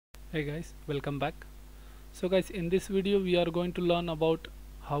Hey guys, welcome back. So guys, in this video we are going to learn about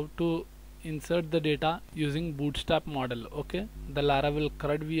how to insert the data using BootStrap Modal. Okay, the Laravel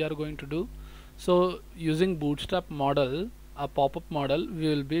CRUD we are going to do. So using BootStrap Modal, a pop-up model, we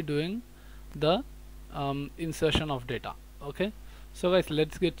will be doing the insertion of data. Okay, so guys,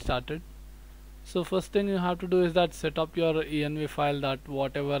 let's get started. So first thing you have to do is that set up your env file, that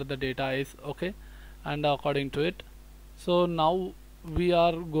whatever the data is, okay, and according to it. So now we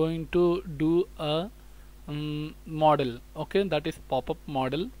are going to do a model, okay, that is pop-up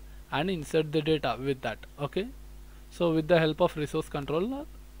model, and insert the data with that. Okay, so with the help of resource controller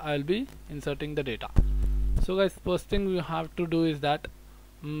I'll be inserting the data. So guys, first thing we have to do is that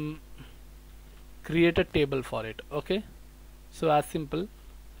create a table for it. Okay, so as simple,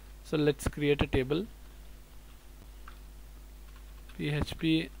 so let's create a table,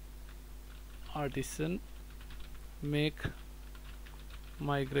 php artisan make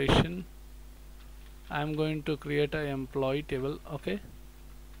migration. I'm going to create a employee table. Okay,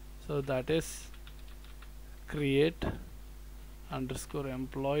 so that is create underscore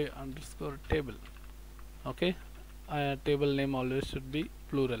employee underscore table. Okay, table name always should be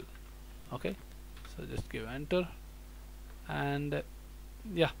plural. Okay, so just give enter, and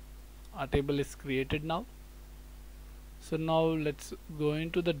yeah, our table is created now. So now let's go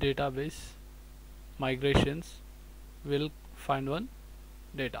into the database migrations. We'll find one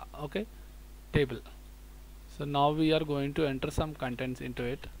data, okay, table. So now we are going to enter some contents into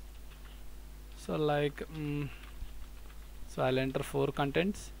it. So like so I'll enter 4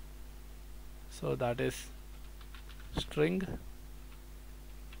 contents. So that is string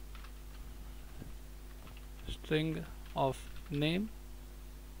of name,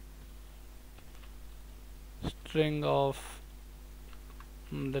 string of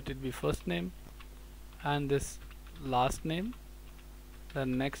let it be first name, and this last name.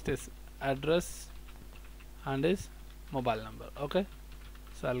 Then next is address and is mobile number. Okay,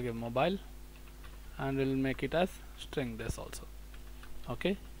 so I'll give mobile and we'll make it as string this also.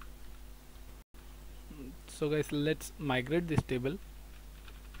 Okay, so guys, let's migrate this table,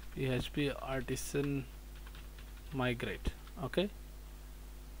 php artisan migrate. Okay,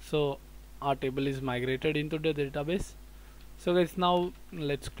 so our table is migrated into the database. So guys, now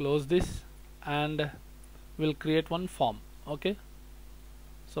let's close this and we'll create one form. Okay,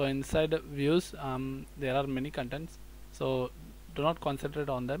 so inside views there are many contents, so do not concentrate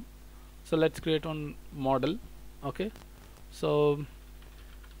on them. So let's create one model. Okay, so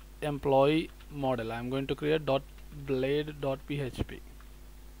employee model, I'm going to create .blade.php.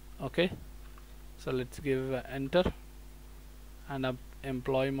 okay, so let's give enter, and a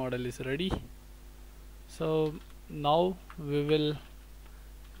employee model is ready. So now we will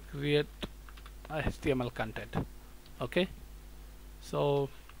create a HTML content. Okay, so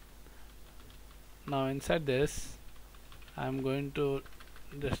now inside this I'm going to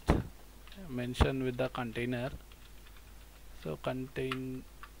just mention with the container. So container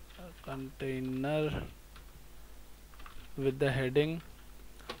with the heading.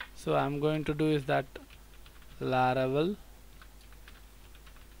 So I'm going to do is that Laravel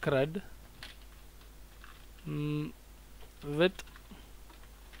CRUD with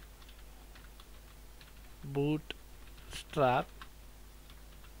BootStrap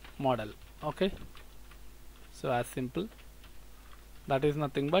Modal. Okay, so as simple, that is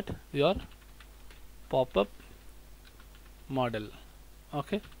nothing but your pop-up model.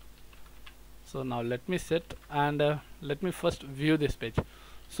 Okay, so now let me set and let me first view this page.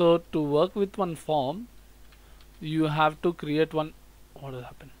 So to work with one form you have to create one, what will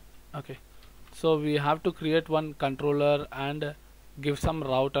happen? Okay, so we have to create one controller and give some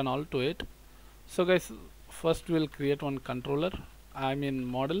route and all to it. So guys, first we'll create one controller, I mean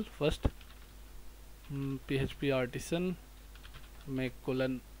model first. php artisan make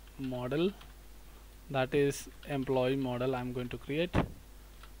model, that is employee model I'm going to create.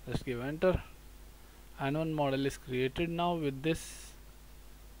 Just give enter, and one model is created now with this.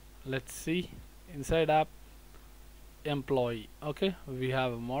 Let's see inside app employee. Okay, we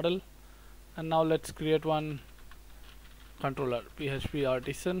have a model, and now let's create one controller, php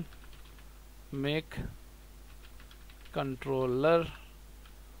artisan make controller,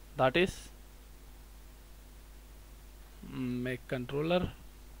 that is make controller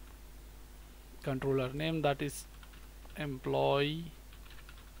name, that is employee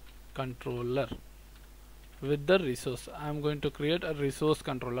controller. With the resource, I'm going to create a resource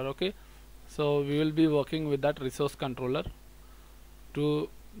controller. Okay, so we will be working with that resource controller to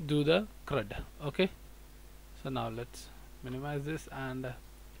do the CRUD. Okay, so now let's minimize this and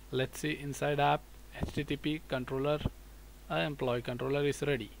let's see inside app http controller employee controller is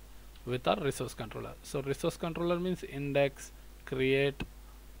ready. with our resource controller. So resource controller means index, create,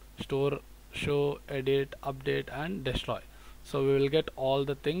 store, show, edit, update and destroy. So we will get all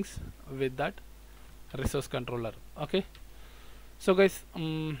the things with that resource controller. Okay, so guys,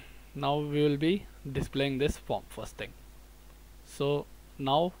 now we will be displaying this form first thing. So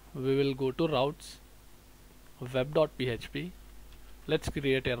now we will go to routes, web.php. Let's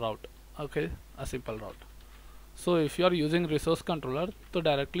create a route. Okay, a simple route. So if you are using resource controller, to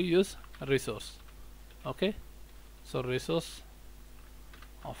directly use resource. Okay, so resource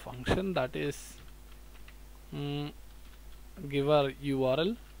of function, that is give a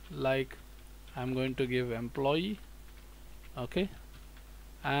URL, like I'm going to give employee. Okay,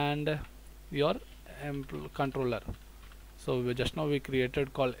 and your controller. So we just now we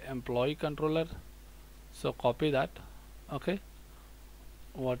created called employee controller, so copy that. Okay,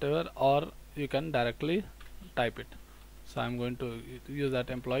 whatever, or you can directly type it. So I'm going to use that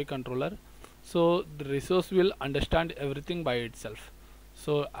employee controller. So the resource will understand everything by itself.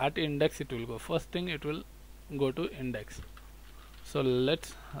 So at index it will go, first thing it will go to index. So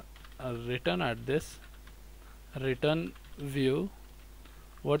let's return at this, return view.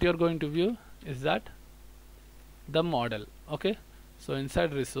 What you're going to view is that the model. Okay, so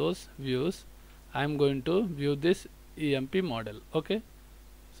inside resource views I'm going to view this EMP model. Okay,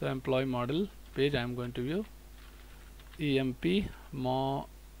 so employee model page I'm going to view EMP model.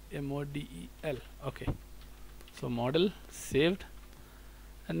 Okay, so model saved.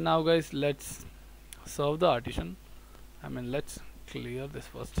 And now guys, let's serve the artisan. Let's clear this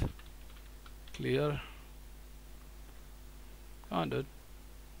first. Clear. Come on, dude.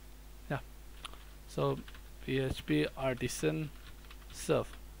 Yeah, so PHP artisan serve.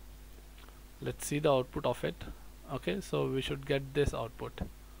 Let's see the output of it. Okay, so we should get this output.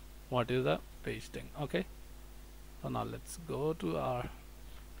 What is the page thing? Okay, so now let's go to our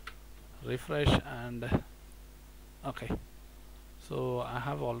refresh and okay, so I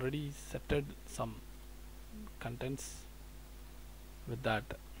have already setted some contents with that.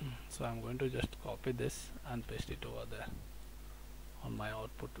 So I'm going to just copy this and paste it over there on my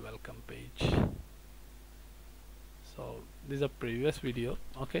output welcome page. So this is a previous video,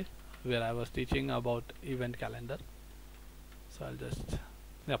 okay, where I was teaching about event calendar. So I'll just,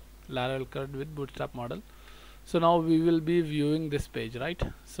 yep, Laravel CRUD with BootStrap Modal. So now we will be viewing this page, right?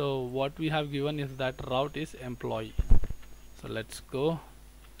 So what we have given is that route is employee. So let's go,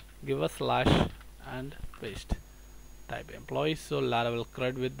 give a slash and paste, type employee. So Laravel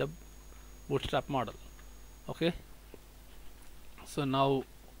CRUD with the BootStrap Modal. Okay, so now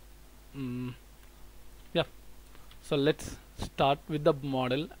yeah, so let's start with the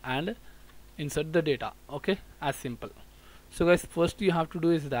model and insert the data. Okay, as simple. So guys, first you have to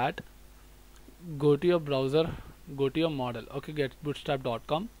do is that go to your browser, go to your model. Okay, get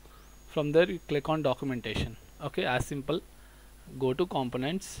bootstrap.com. From there you click on documentation. Okay, as simple. Go to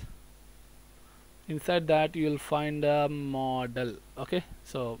components. Inside that you will find a model. Okay,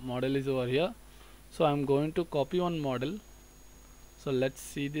 so model is over here. So I'm going to copy one model. So let's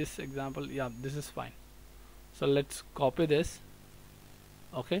see this example. Yeah, this is fine. So let's copy this.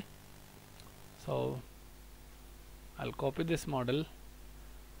 Okay, so I'll copy this model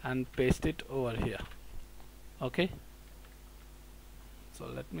and paste it over here. Okay, so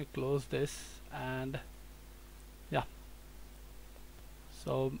let me close this and yeah,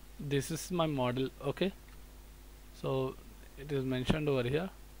 so this is my model. Okay, so it is mentioned over here,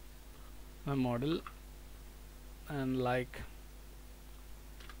 my model, and like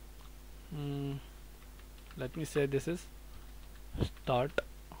let me say this is start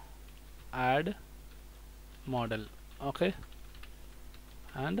add model. Okay,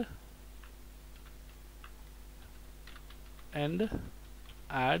 and end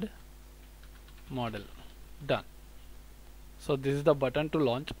add model. Done. So this is the button to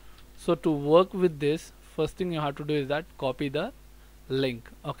launch. So to work with this, first thing you have to do is that copy the link.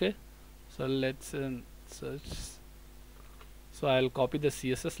 Okay, so let's search. So I'll copy the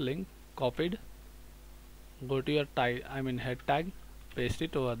CSS link, copied, go to your tag, head tag, paste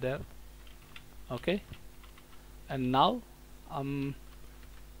it over there. Okay, and now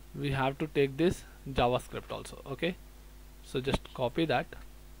we have to take this JavaScript also. Okay, so just copy that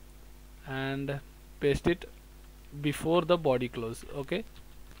and paste it before the body close. Okay,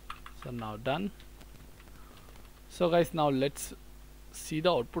 so now done. So guys, now let's see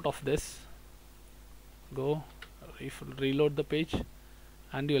the output of this. Go reload the page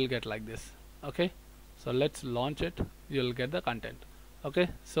and you will get like this. Okay, so let's launch it, you will get the content. Okay,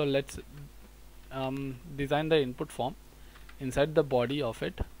 so let's design the input form inside the body of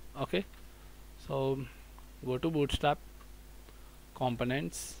it. Okay, so go to Bootstrap,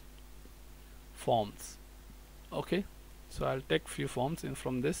 components, forms. Okay, so I'll take few forms in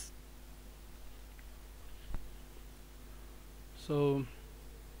from this. So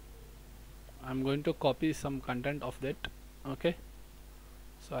I'm going to copy some content of that. Okay,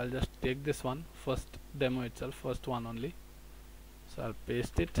 so I'll just take this one, first demo itself, first one only. So I'll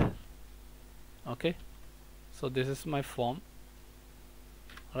paste it. Okay, so this is my form,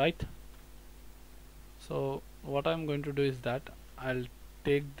 right? So what I'm going to do is that I'll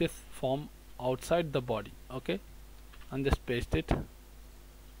take this form outside the body, okay, and just paste it,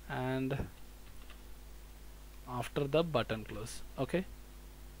 and after the button close. Okay,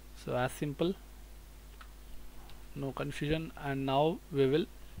 so as simple, no confusion, and now we will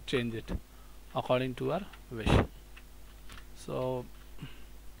change it according to our wish. So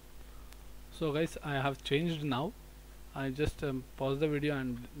guys, I have changed now. I just paused the video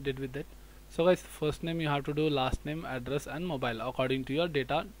and did with that. So guys, first name you have to do last name, address and mobile according to your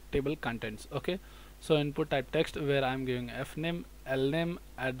data table contents. Okay, so input type text, where I am giving F name, L name,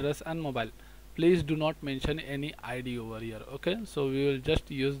 address and mobile. Please do not mention any ID over here. Okay, so we will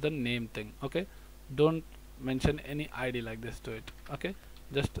just use the name thing. Okay, don't mention any ID like this to it. Okay,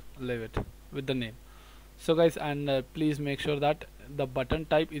 just leave it with the name. So guys, and please make sure that the button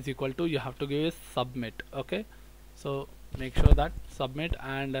type is equal to, you have to give a submit. Okay, so make sure that submit,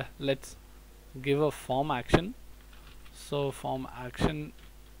 and let's give a form action. So form action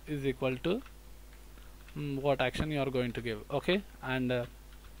is equal to what action you are going to give. Okay, and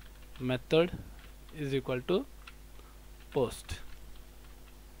method is equal to post.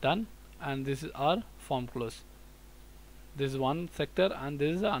 Done, and this is our form close. This is one sector and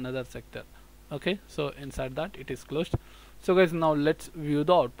this is another sector. Okay, so inside that it is closed. So guys, now let's view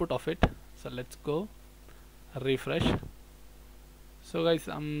the output of it. So let's go refresh. So guys,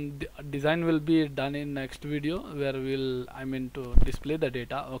 the design will be done in next video, where we'll to display the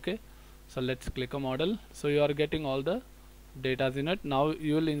data. Okay, so let's click a model. So you are getting all the data in it. Now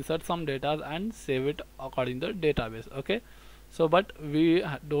you will insert some data and save it according to the database. Okay, so but we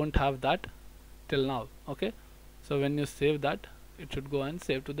don't have that till now. Okay, so when you save that, it should go and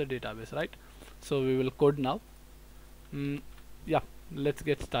save to the database, right? So we will code now. Yeah, let's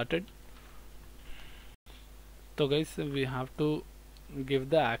get started. So guys, we have to give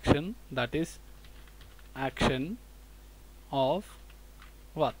the action, that is action of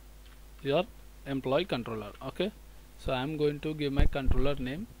what? Your employee controller. Okay, so I am going to give my controller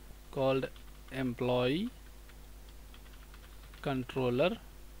name called employee controller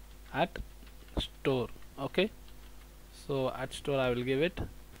at store. Okay, so at store I will give it.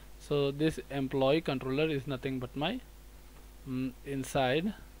 So this employee controller is nothing but my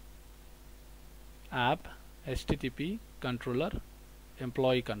inside app http controller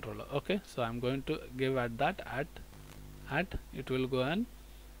employee controller. Okay, so I'm going to give at that at it will go and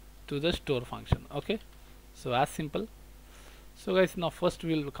to the store function. Okay, so as simple. So guys, now first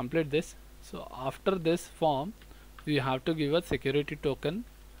we'll complete this. So after this form, we have to give a security token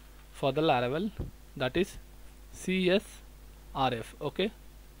for the Laravel, that is CSRF. Okay,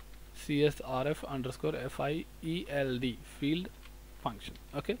 CSRF underscore FIELD field function.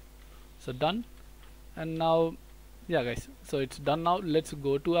 Okay, so done. And now, yeah guys, so it's done. Now let's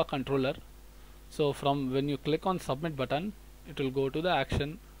go to a controller. So from when you click on submit button, it will go to the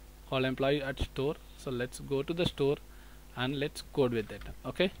action called employee at store. So let's go to the store and let's code with it.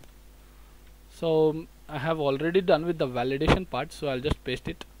 Okay, so I have already done with the validation part, so I'll just paste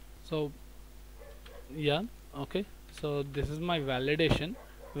it. So yeah, okay, so this is my validation,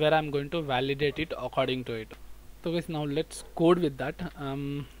 where I'm going to validate it according to it. So guys, now let's code with that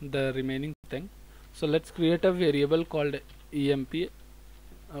the remaining thing. So let's create a variable called emp.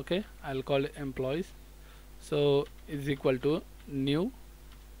 Okay, I'll call it employees. So is equal to new,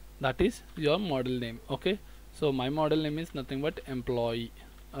 that is your model name. Okay, so my model name is nothing but employee.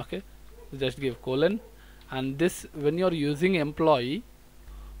 Okay, just give colon, and this when you're using employee,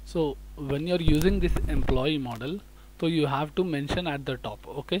 so when you're using this employee model, so you have to mention at the top.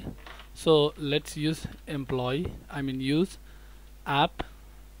 Okay, so let's use employee, use app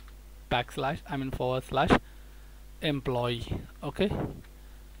 / employee. Okay,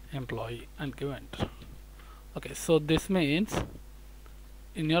 employee, and give enter. Okay, so this means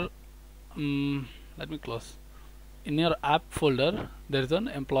in your let me close. In your app folder there is an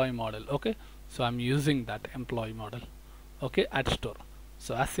employee model. Okay, so I'm using that employee model. Okay, at store.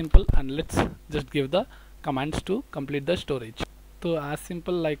 So as simple, and let's just give the commands to complete the storage. So as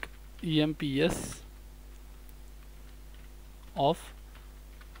simple like emps of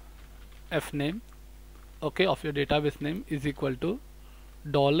f name, okay, of your database name is equal to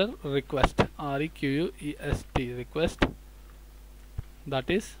 $request request, that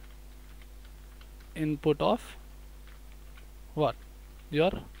is input of what?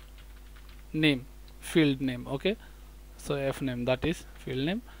 Your name, field name. Okay, so f name, that is field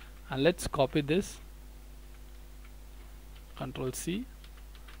name, and let's copy this, Control C,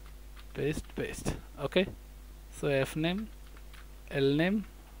 paste. Okay, so f name, L name,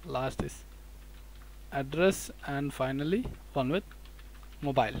 last is address, and finally one with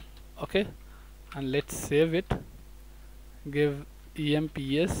mobile. Okay, and let's save it, give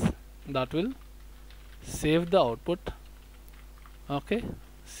emps, that will save the output. Okay,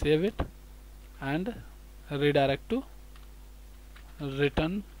 save it and redirect to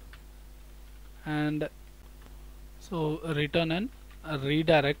return, and so return and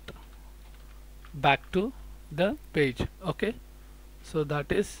redirect back to the page. Okay, so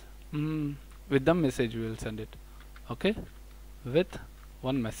that is with the message we will send it. Okay, with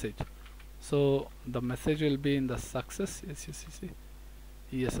one message. So the message will be in the success,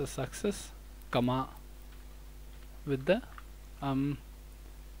 yes, a success, comma, with the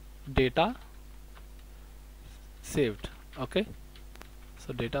data saved. Okay,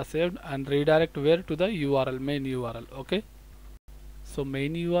 so data saved, and redirect where? To the URL, main URL. Okay, so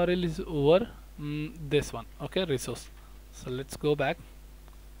main URL is over this one. Okay, resource. So let's go back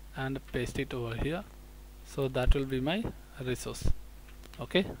and paste it over here. So that will be my resource.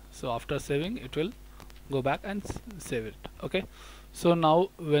 Okay, so after saving it will go back and save it. Okay, so now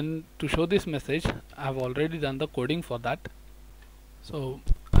when to show this message, I have already done the coding for that, so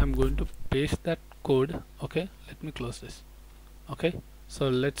I'm going to paste that code. Okay, let me close this. Okay, so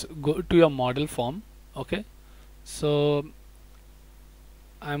let's go to your model form. Okay, so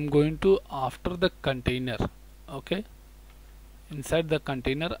I'm going to, after the container, okay, inside the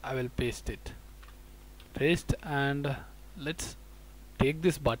container I will paste it, and let's take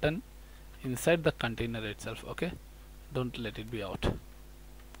this button inside the container itself. Okay, don't let it be out,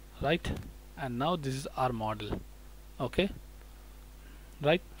 right? And now this is our model. Okay,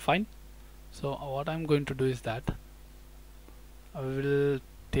 right, fine. So what I'm going to do is that I will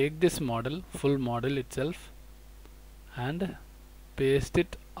take this model, full model itself, and paste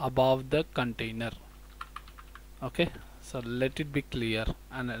it above the container. Okay, so let it be clear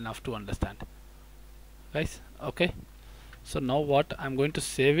and enough to understand, guys. Okay, so now what I'm going to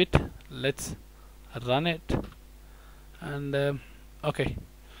save it, let's run it, and okay,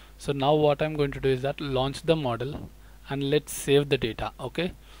 so now what I'm going to do is that launch the model and let's save the data.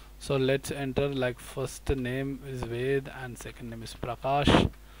 Okay, so let's enter, like, first name is Ved and second name is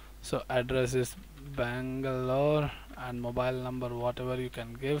Prakash, so address is Bangalore, and mobile number whatever you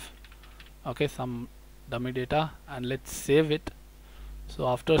can give. Okay, some dummy data, and let's save it. So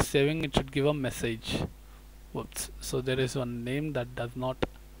after saving, it should give a message. Whoops, so there is one name that does not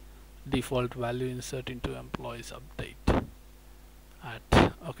default value, insert into employees update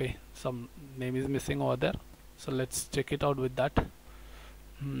at. Okay, some name is missing over there, so let's check it out with that.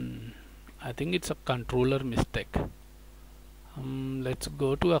 I think it's a controller mistake. Let's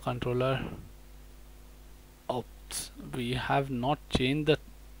go to a controller. Oops, we have not changed the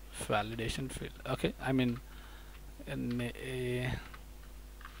validation field. Okay, I mean in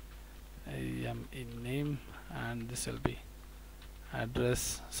name, and this will be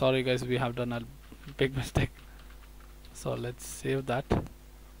address. Sorry guys, we have done a big mistake, so let's save that,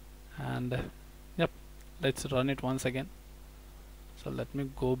 and yep, let's run it once again. So let me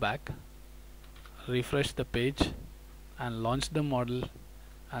go back, refresh the page and launch the model,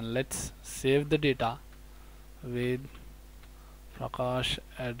 and let's save the data with Prakash,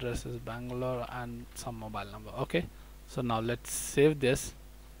 address is Bangalore, and some mobile number. Okay, so now let's save this,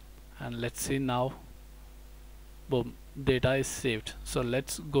 and let's see now. Boom, data is saved. So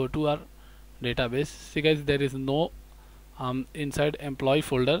let's go to our database. See guys, there is no inside employee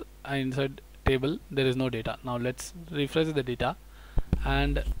folder, inside table there is no data. Now let's refresh the data,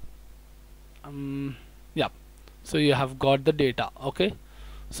 and yeah, so you have got the data. Okay,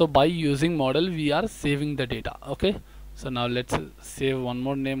 so by using model we are saving the data. Okay, so now let's save one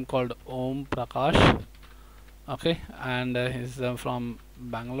more name called Om Prakash. Okay, and he's from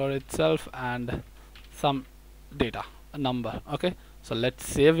Bangalore itself, and some data, a number. Okay, so let's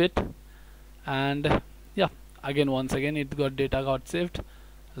save it, and yeah, again once again it got data got saved.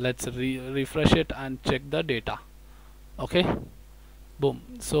 Let's refresh it and check the data. Okay, boom.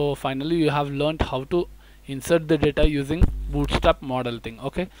 So finally you have learned how to insert the data using BootStrap model thing.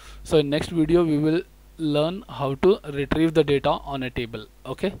 Okay, so in next video we will learn how to retrieve the data on a table.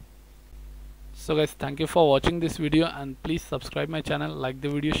 Okay, so guys, thank you for watching this video, and please subscribe my channel, like the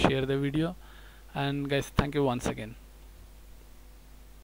video, share the video, and guys, thank you once again.